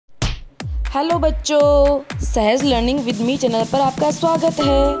Hello बच्चों, सहज learning with me channel पर आपका स्वागत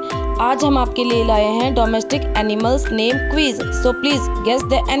है। आज हम आपके लिए लाए हैं domestic animals name quiz. So please guess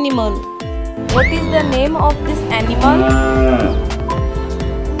the animal. What is the name of this animal?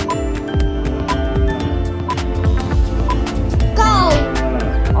 Cow.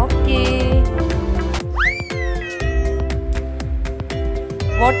 Okay.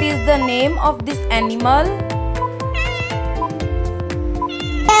 What is the name of this animal?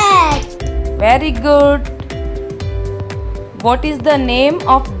 Cat. Very good. What is the name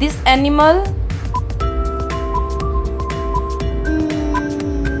of this animal?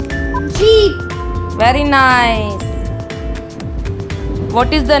 Sheep. Very nice.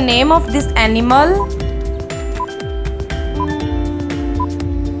 What is the name of this animal?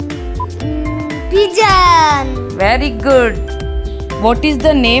 Pigeon. Very good. What is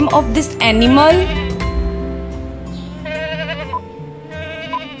the name of this animal?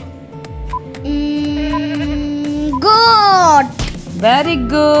 Goat. Very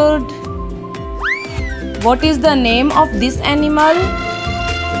good. What is the name of this animal?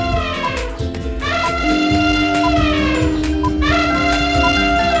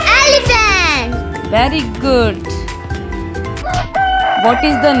 Elephant. Very good. What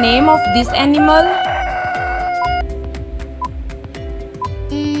is the name of this animal?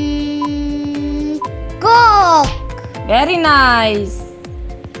 Cock. Very nice.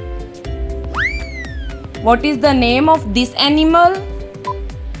 What is the name of this animal?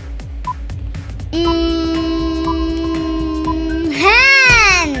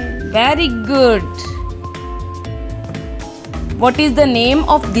 Hen. Very good. What is the name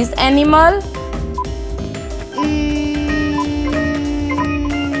of this animal?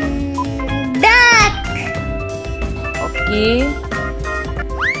 Duck. Okay.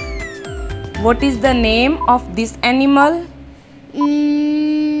 What is the name of this animal?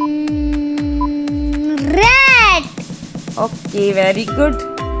 Rat. Okay, very good.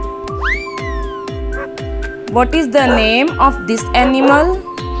 What is the name of this animal?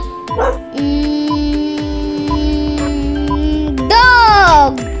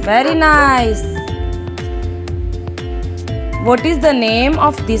 Dog. Very nice. What is the name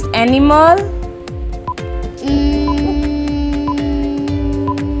of this animal?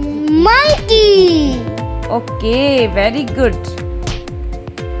 Monkey. Okay, very good.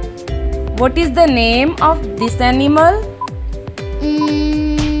 What is the name of this animal?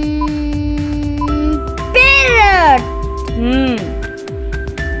 Parrot.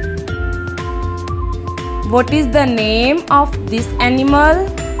 What is the name of this animal?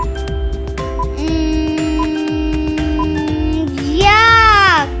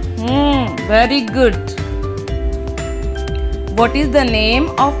 Yak. Very good. What is the name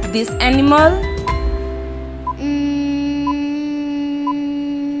of this animal?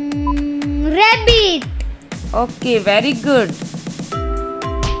 Rabbit. Okay, very good.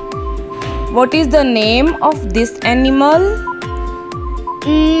 What is the name of this animal?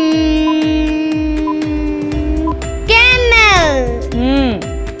 Camel.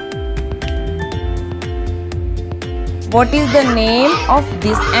 What is the name of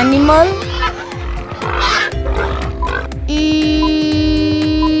this animal?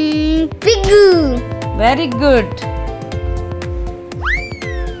 Pig. Very good.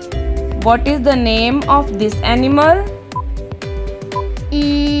 What is the name of this animal?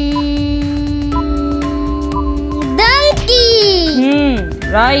 Donkey.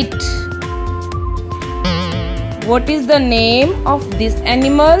 Right. What is the name of this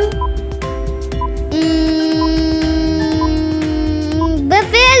animal?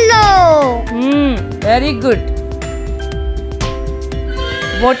 Buffalo. Very good.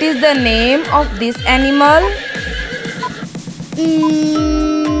 What is the name of this animal?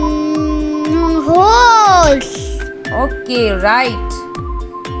 Horse. Okay, right.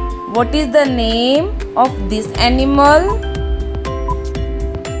 What is the name of this animal?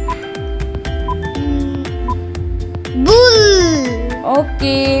 Bull.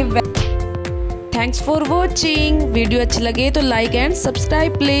 Okay. Thanks for watching. Video अच्छी लगे तो like and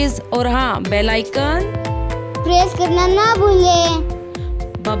subscribe please, और हाँ, bell icon press करना ना भूलें।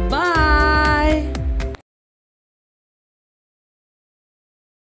 Bye bye.